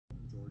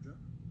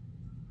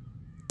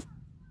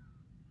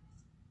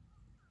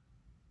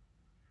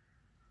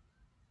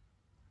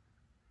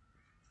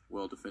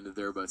Well defended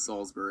there by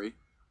Salisbury.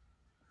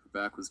 Her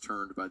back was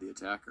turned by the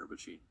attacker, but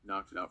she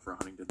knocked it out for a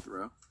Huntington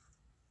throw.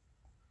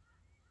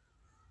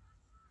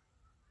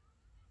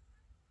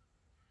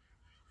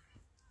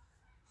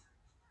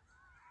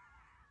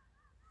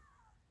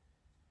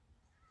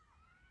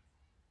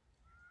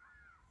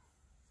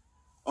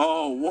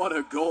 Oh, what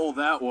a goal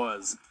that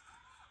was.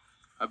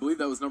 I believe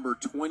that was number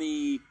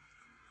 28,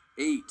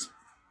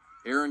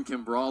 Erin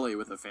Cembrale,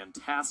 with a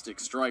fantastic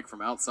strike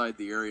from outside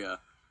the area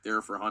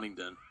there for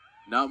Huntington.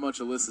 Not much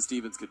Alyssa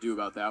Stevens could do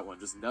about that one.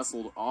 Just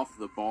nestled off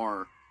the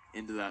bar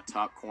into that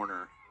top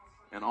corner.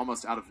 And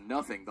almost out of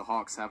nothing, the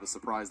Hawks have a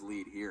surprise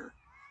lead here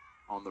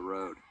on the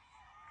road.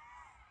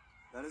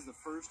 That is the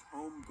first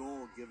home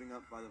goal given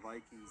up by the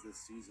Vikings this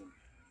season.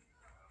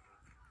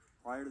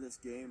 Prior to this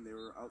game, they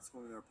were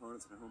outscoring their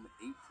opponents at home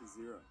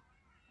 8-0.